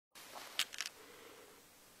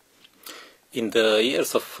In the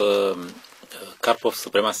years of Karpov's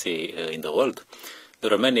supremacy in the world,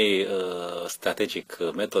 there are many strategic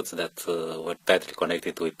methods that were tightly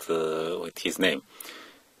connected with his name.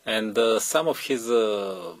 And some of his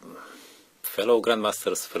fellow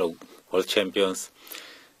grandmasters, fellow world champions,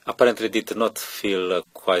 apparently did not feel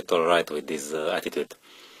quite all right with this attitude.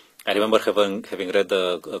 I remember having read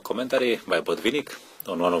a commentary by Botvinnik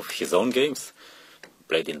on one of his own games,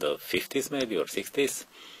 played in the 50s maybe or 60s,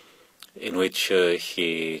 in which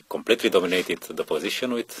he completely dominated the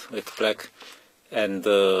position with black. And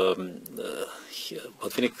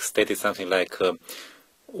Botvinnik stated something like,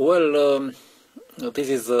 this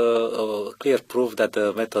is a clear proof that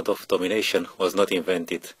the method of domination was not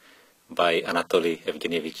invented by Anatoly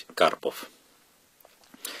Evgenievich Karpov.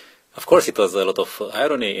 Of course, it was a lot of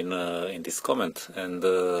irony in this comment, and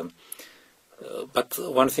but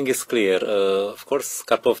one thing is clear. Of course,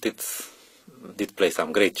 Karpov did play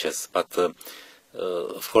some great chess, but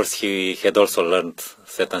of course he had also learned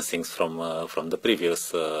certain things from the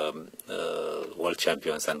previous world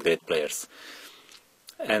champions and great players.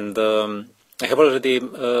 And I have already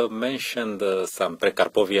mentioned some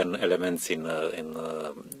pre-Karpovian elements in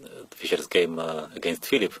Fischer's game against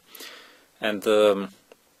Philip, and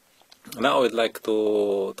now I would like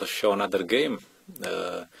to show another game,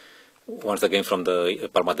 once again from the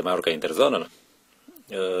Palma de Mallorca Interzonal,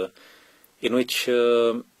 in which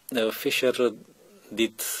Fischer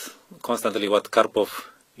did constantly what Karpov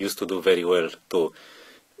used to do very well too,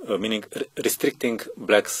 meaning restricting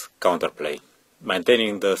black's counterplay,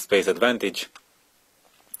 maintaining the space advantage,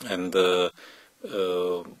 and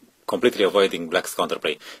completely avoiding black's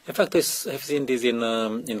counterplay. In fact, I've seen this in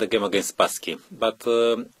the game against Spassky, but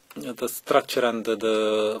the structure and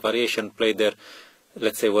the variation played there,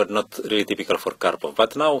 let's say, were not really typical for Karpov.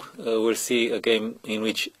 But now we'll see a game in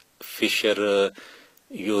which Fischer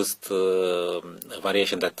used a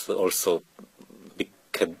variation that also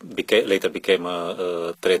later became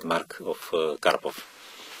a trademark of Karpov.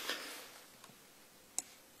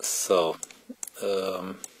 So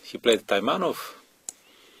he played Taimanov.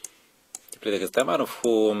 He played against Taimanov,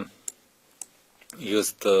 who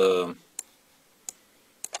used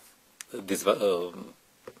this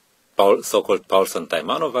so-called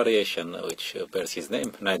Paulson-Taimanov variation, which bears his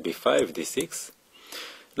name, knight b5, d6.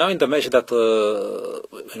 Now in the match that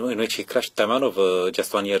in which he crushed Taimanov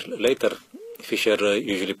just 1 year later, Fischer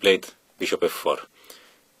usually played bishop f4,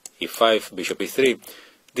 e5, bishop e3.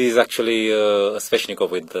 This is actually a Sveshnikov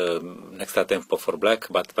with the next tempo for black,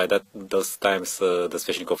 but by those times the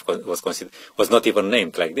Sveshnikov was not even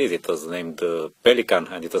named like this. It was named Pelican,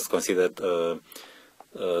 and it was considered a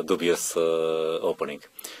dubious opening.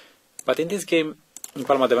 But in this game, in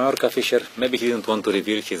Palma de Mallorca, Fischer, maybe he didn't want to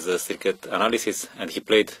reveal his secret analysis, and he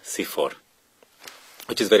played c4,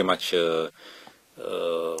 which is very much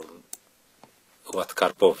what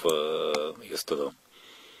Karpov used to do.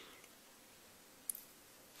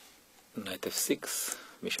 Knight f6,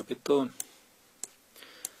 bishop e2.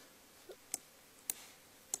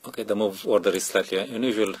 Okay, the move order is slightly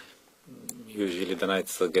unusual. Usually the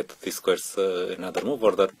knights get these squares in another move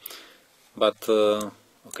order, but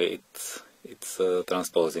okay, it's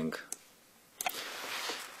transposing.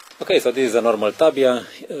 Okay, so this is a normal tabia.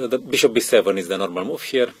 The bishop b7 is the normal move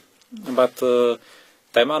here, but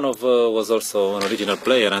Taimanov was also an original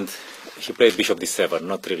player, and he played bishop d7,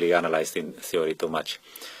 not really analyzed in theory too much.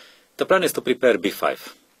 The plan is to prepare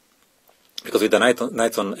b5, because with the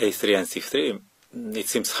knights on a3 and c3, it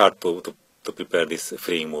seems hard to prepare this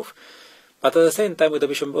freeing move. But at the same time, with the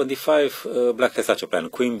bishop on d5, black has such a plan: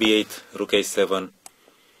 queen b8, rook a7,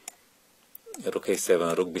 rook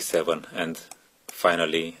a7, rook b7, and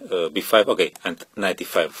finally b5, okay, and knight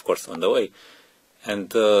e5, of course, on the way. And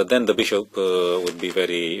then the bishop would be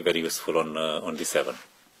very, very useful on d7.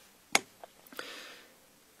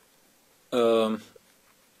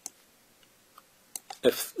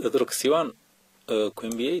 Rook c1,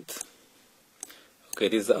 queen b8. Okay,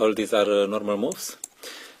 all these are normal moves.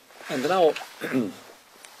 And now,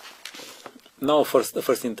 the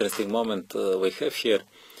first interesting moment we have here.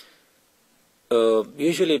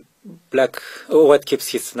 Usually, white keeps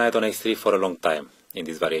his knight on a3 for a long time in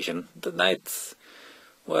this variation. The knight,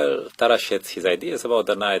 well, Taras had his ideas about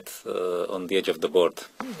the knight on the edge of the board.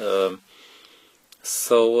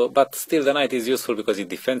 But still the knight is useful because it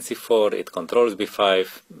defends c4, it controls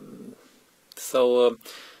b5. So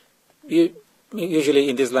usually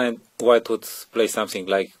in this line, white would play something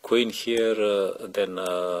like queen here, then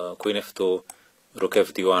queen f2, rook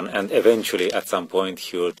fd1, and eventually at some point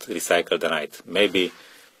he would recycle the knight. Maybe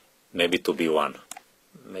to b1,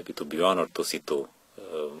 maybe to b1 or to c2,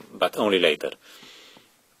 but only later.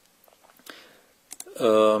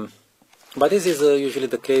 But this is usually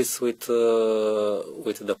the case with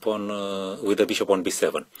the pawn, with the bishop on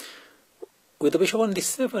b7. With the bishop on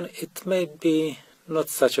d7, it may be not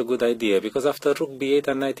such a good idea, because after rook b8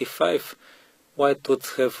 and knight e5, white would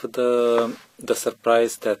have the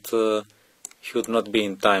surprise that he would not be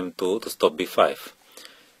in time to stop b5.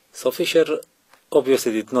 So Fischer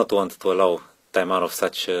obviously did not want to allow Taimanov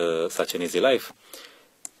such an easy life.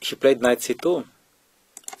 He played knight c2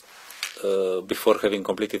 before having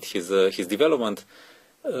completed his development.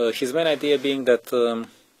 His main idea being that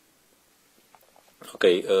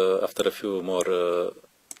after a few more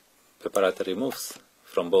preparatory moves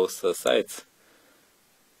from both sides,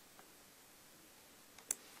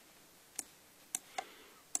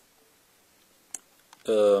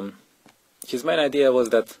 his main idea was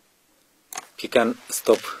that he can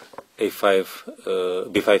stop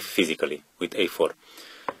b5 physically with a4.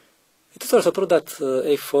 It is also true that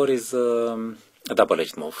a4 is a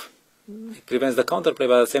double-edged move. It prevents the counterplay,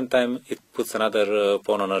 but at the same time it puts another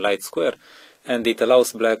pawn on a light square, and it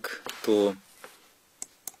allows black to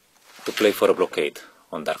play for a blockade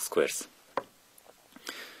on dark squares.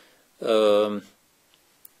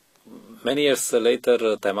 Many years later,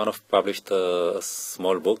 Taimanov published a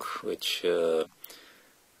small book which is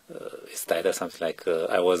titled something like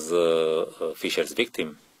I Was Fischer's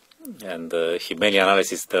Victim, and he mainly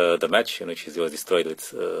analyzes the match in which he was destroyed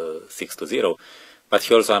with 6-0, but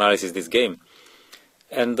he also analyzes this game.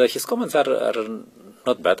 And his comments are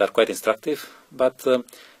not bad, are quite instructive, but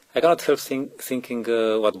I cannot help thinking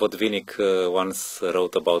what Botvinnik once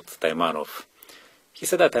wrote about Taimanov. He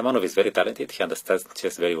said that Taimanov is very talented, he understands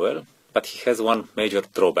chess very well, but he has one major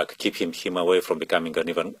drawback, keeping him away from becoming an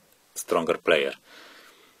even stronger player.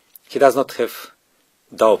 He does not have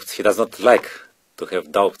doubts, he does not like to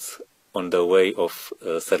have doubts on the way of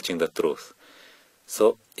searching the truth.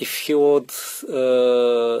 So if he would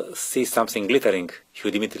see something glittering, he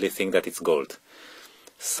would immediately think that it's gold.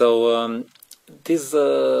 So this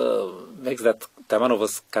makes that Taimanov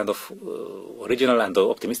was kind of original and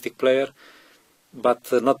optimistic player,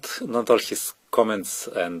 but not all his comments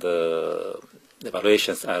and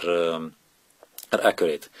evaluations are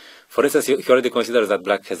accurate. For instance, he already considers that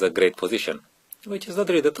black has a great position, which is not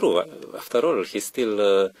really the truth. After all, he's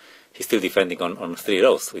still defending on 3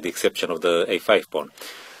 rows, with the exception of the a5 pawn.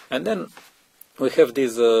 And then we have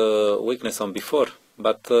this weakness on b4,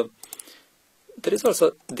 but there is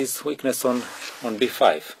also this weakness on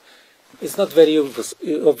b5. It's not very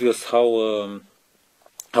obvious how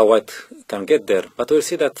white can get there, but we'll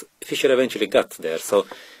see that Fischer eventually got there. So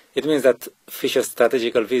it means that Fischer's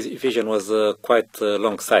strategical vision was quite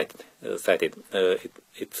long-sighted.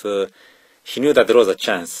 He knew that there was a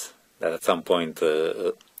chance that at some point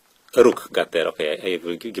a rook got there. Okay, I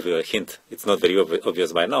will give you a hint. It's not very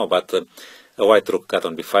obvious by now, but a white rook got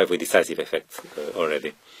on b5 with decisive effect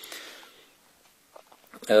already.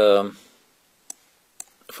 For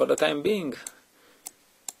the time being,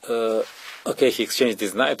 okay, he exchanged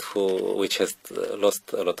his knight, which has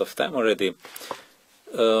lost a lot of time already.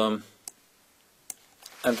 And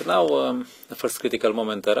now the first critical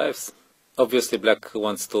moment arrives. Obviously, black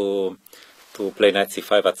wants to play knight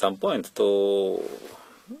c5 at some point to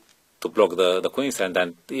block the queens, and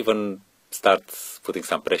then even start putting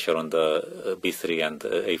some pressure on the b3 and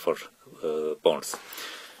a4 pawns.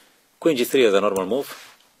 Queen g3 is a normal move.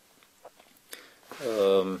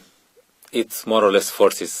 It more or less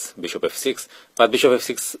forces bishop f6, but bishop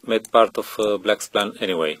f6 made part of black's plan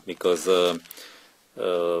anyway, because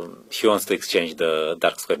he wants to exchange the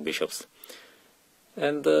dark square bishops.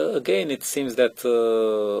 And again, it seems that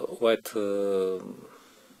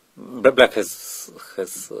black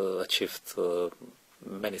has achieved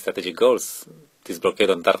many strategic goals. This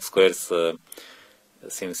blockade on dark squares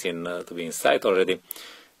seems to be in sight already.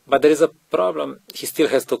 But there is a problem. He still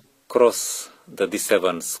has to cross the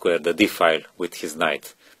d7 square, the d file, with his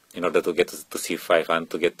knight in order to get to c5 and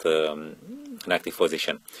to get an active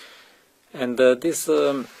position. And this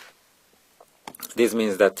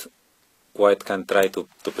means that white can try to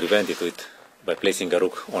prevent it by placing a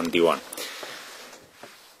rook on d1.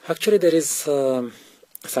 Actually, there is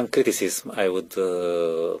some criticism I would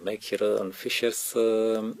make here on Fischer's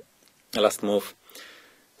last move.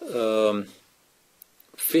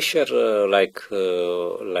 Fischer, like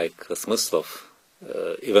Smyslov,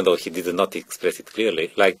 even though he did not express it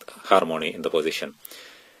clearly, liked harmony in the position.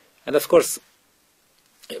 And of course,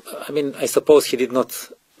 I mean, I suppose he did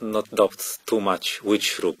not doubt too much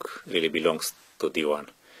which rook really belongs to d1,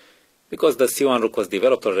 because the c1 rook was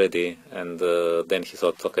developed already, and then he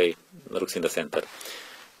thought, okay, the rook's in the center.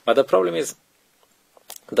 But the problem is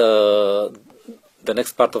the the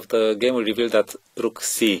next part of the game will reveal that rook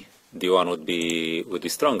c d1 would be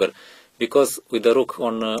stronger, because with the rook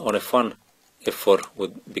on f1, f4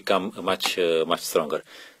 would become much stronger.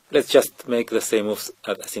 Let's just make the same moves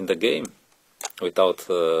as in the game without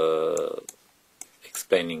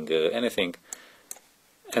explaining anything.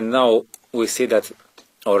 And now we see that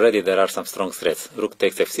already there are some strong threats. Rook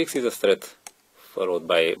takes f6 is a threat, followed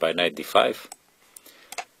by knight d5.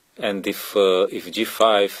 And if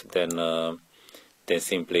g5, then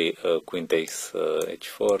simply queen takes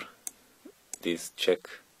h4. This check.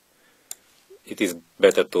 It is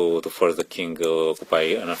better to force the king occupy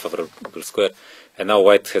an unfavorable square. And now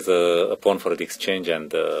white has a pawn for the exchange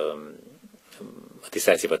and a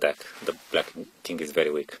decisive attack. The black king is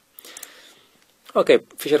very weak. Okay,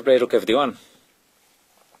 Fischer played rook fd1,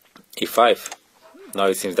 e5. Now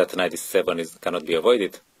it seems that knight e7 cannot be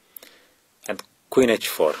avoided. And queen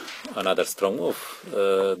h4, another strong move.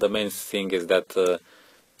 The main thing is that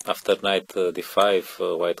after knight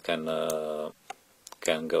d5, white can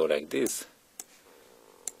go like this.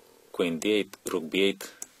 Queen d8, rook b8,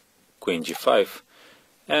 queen g5.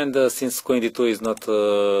 And since queen d2 is not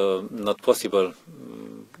possible,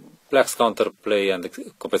 black's counterplay and the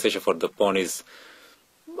compensation for the pawn is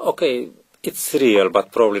okay. It's real,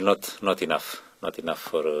 but probably not enough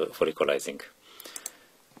for equalizing.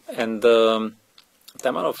 And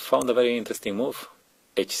Taimanov found a very interesting move,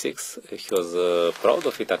 h6. He was proud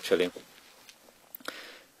of it actually.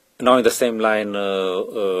 Now in the same line,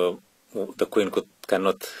 the queen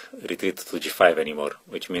cannot retreat to g5 anymore,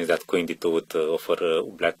 which means that queen d2 would offer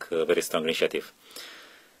black a very strong initiative.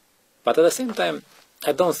 But at the same time,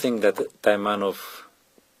 I don't think that Taimanov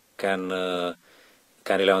can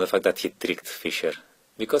rely on the fact that he tricked Fischer,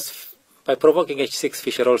 because by provoking h6,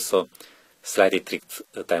 Fischer also slightly tricked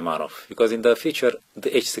Taimanov, because in the future the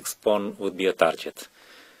h6 pawn would be a target.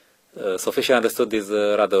 So Fischer understood this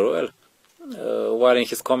rather well, while in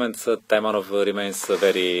his comments Taimanov remains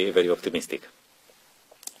very optimistic.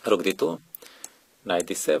 Rook d2, knight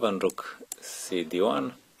d7, rook c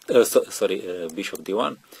d1, bishop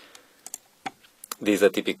d1. This is a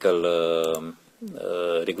typical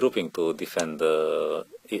regrouping to defend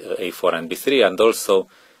a4 and b3, and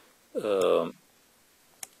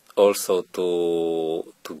also to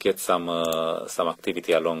get some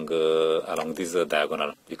activity along this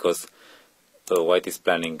diagonal, because white is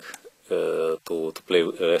planning to play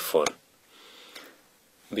f4.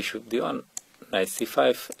 Bishop d1, knight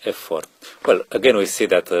c5, f4. Well, again we see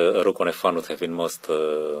that a rook on f1 would have been most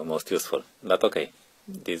useful. But okay,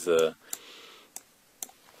 this.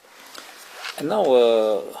 And now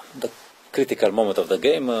the critical moment of the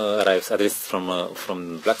game arrives, at least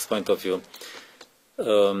from Black's point of view.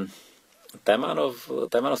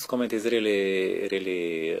 Taimanov's comment is really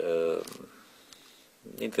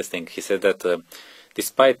interesting. He said that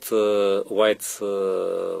despite White's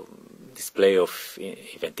display of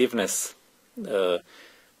inventiveness,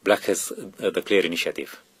 Black has the clear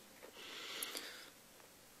initiative.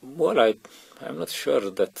 Well, I'm not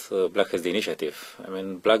sure that Black has the initiative. I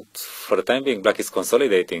mean, Black, for the time being, Black is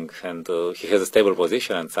consolidating, and he has a stable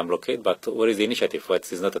position and some blockade, but where is the initiative?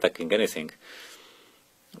 White is not attacking anything.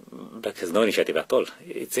 Black has no initiative at all.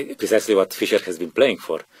 It's precisely what Fischer has been playing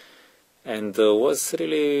for. And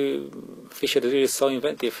Fischer really so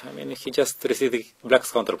inventive. I mean, he just received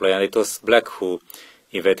Black's counterplay, and it was Black who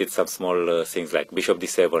invented some small things like bishop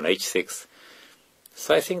d7, h6.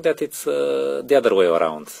 So I think that it's the other way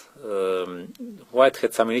around. White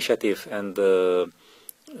had some initiative, and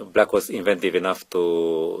Black was inventive enough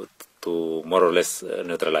to more or less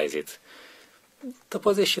neutralize it. The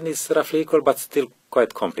position is roughly equal, but still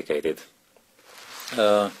quite complicated.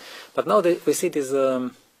 But now we see this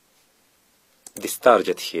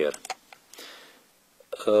target here.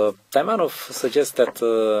 Taimanov suggests that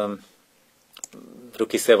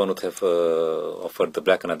rook e7 would have offered the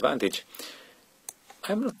Black an advantage.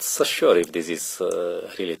 I'm not so sure if this is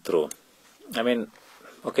really true. I mean,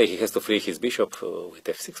 okay, he has to free his bishop with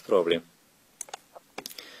f6 probably.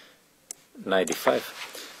 Knight d5,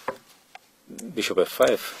 bishop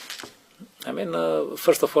f5. I mean,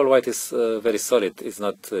 first of all, White is very solid. It's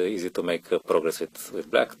not easy to make progress with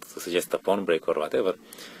Black, to suggest a pawn break or whatever.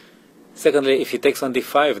 Secondly, if he takes on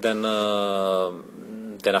d5,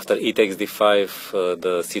 then after e takes d5,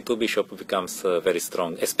 the c2 bishop becomes very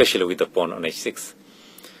strong, especially with the pawn on h6.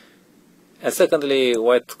 And secondly,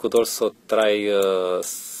 White could also try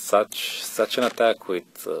such an attack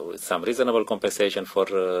with some reasonable compensation for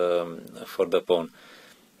the pawn.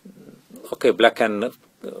 Okay, Black can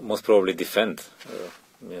most probably defend.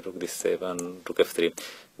 Rook d7, rook f3.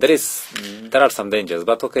 There are some dangers,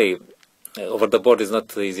 but okay, over the board is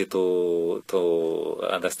not easy to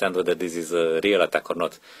understand whether this is a real attack or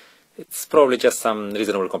not. It's probably just some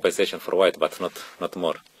reasonable compensation for white, but not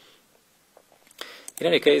more. In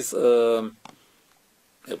any case,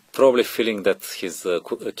 probably feeling that his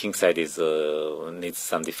king side needs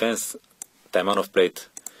some defense, Taimanov played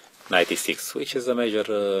knight e6, which is a major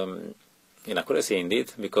inaccuracy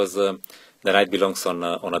indeed, because the knight belongs on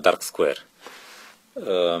a dark square.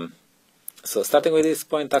 So starting with this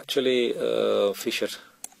point, actually, Fischer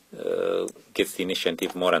gets the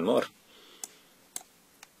initiative more and more.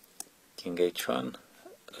 King h1,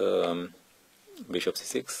 bishop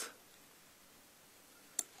c6,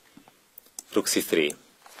 rook c3.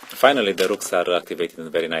 Finally, the rooks are activated in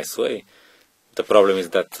a very nice way. The problem is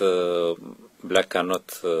that black cannot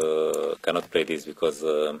play this because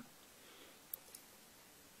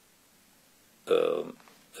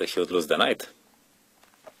he would lose the knight.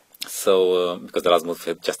 So because the last move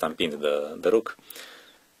had just unpinned the rook.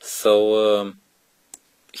 So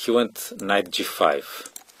he went knight g5.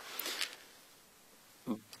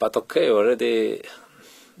 But okay, already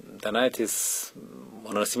the knight is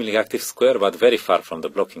on a seemingly active square, but very far from the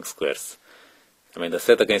blocking squares. I mean, the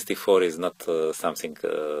threat against e4 is not something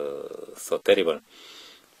so terrible.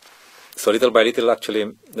 So little by little,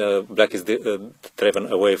 actually, black is driven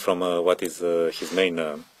away from what is his main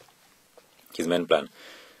plan.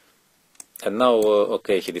 And now,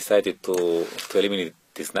 okay, he decided to eliminate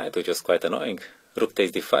this knight, which was quite annoying. Rook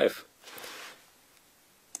takes d5.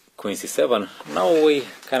 Queen c7. Now we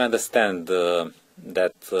can understand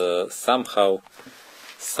that somehow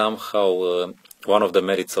one of the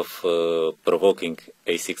merits of provoking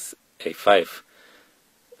a6, a5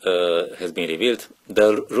 has been revealed.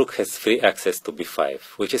 The rook has free access to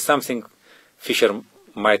b5, which is something Fischer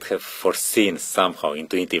might have foreseen somehow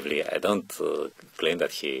intuitively. I don't claim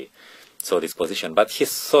that he saw this position, but he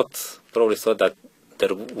probably thought that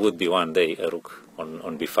there would be one day a rook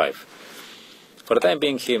on b5. For the time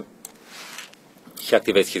being, he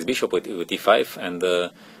activates his bishop with e5 and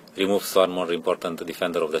removes one more important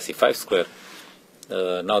defender of the c5 square.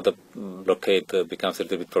 Now the blockade becomes a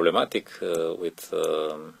little bit problematic with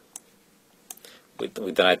the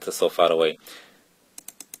knight so far away.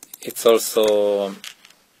 It's also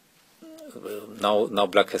now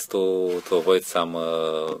black has to avoid some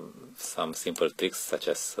simple tricks such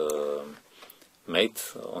as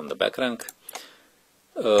mate on the back rank.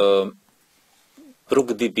 Rook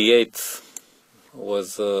db8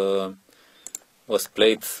 was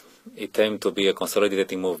played. It aimed to be a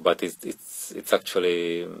consolidating move, but it's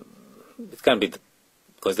actually, it can be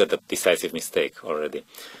considered a decisive mistake already.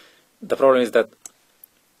 The problem is that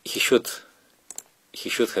he should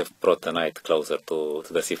have brought the knight closer to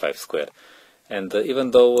the c5 square, and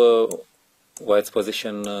even though white's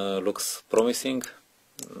position looks promising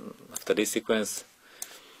after this sequence,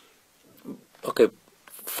 okay,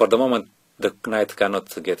 for the moment the knight cannot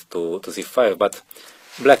get to c5, but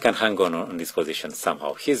black can hang on this position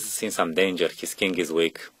somehow. He's in some danger, his king is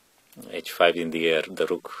weak, h5 in the air, the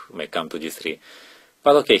rook may come to g3.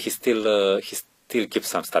 But okay, he still keeps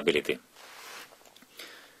some stability.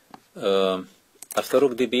 After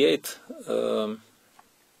rook db8,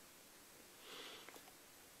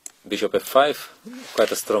 bishop f5,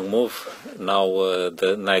 quite a strong move. Now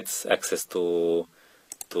the knight's access to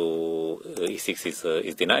e6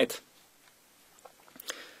 is denied.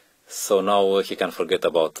 So now he can forget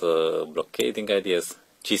about blockading ideas.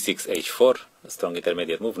 g6, h4, a strong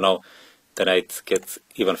intermediate move. Now the knight gets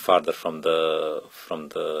even farther from the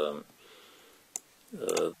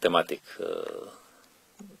thematic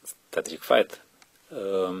strategic fight.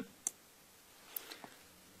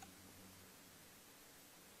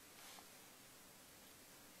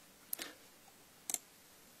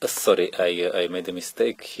 Sorry, I made a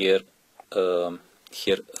mistake here.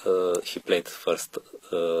 Here he played first,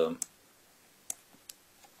 no,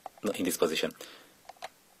 in this position.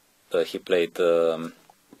 He played, he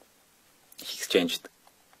exchanged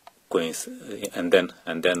queens and then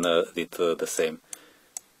did the same.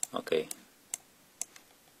 Okay,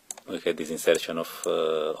 we had this insertion of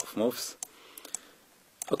moves.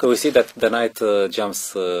 Okay, we see that the knight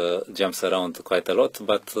jumps around quite a lot,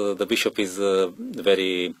 but the bishop is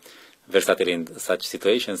very versatile in such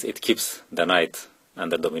situations. It keeps the knight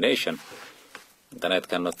under domination. The knight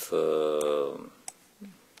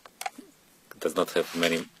does not have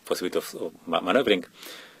many possibilities of maneuvering.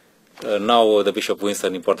 Now the bishop wins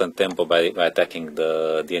an important tempo by attacking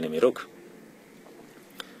the enemy rook.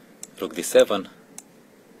 Rook d7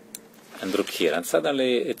 and rook here, and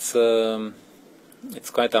suddenly it's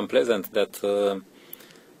quite unpleasant that the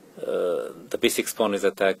b6 pawn is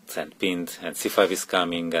attacked and pinned, and c5 is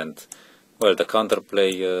coming, and well, the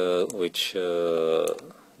counterplay which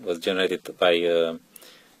was generated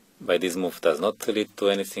by this move does not lead to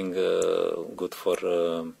anything good for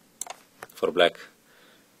black.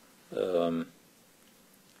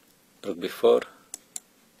 Rook b4,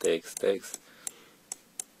 takes,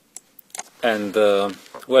 and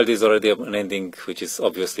well, this is already an ending which is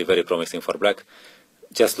obviously very promising for black.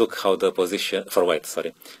 Just look how the position for white.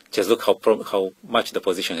 Sorry, just look how much the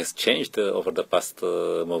position has changed over the past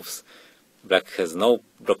moves. Black has no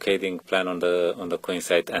blockading plan on the queen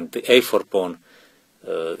side, and the a4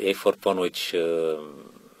 pawn, which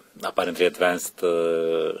apparently advanced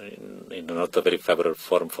in not a very favorable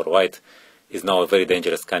form for white, is now a very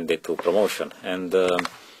dangerous candidate to promotion. And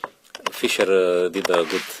Fischer did a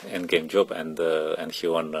good endgame job, and he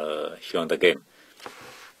won the game.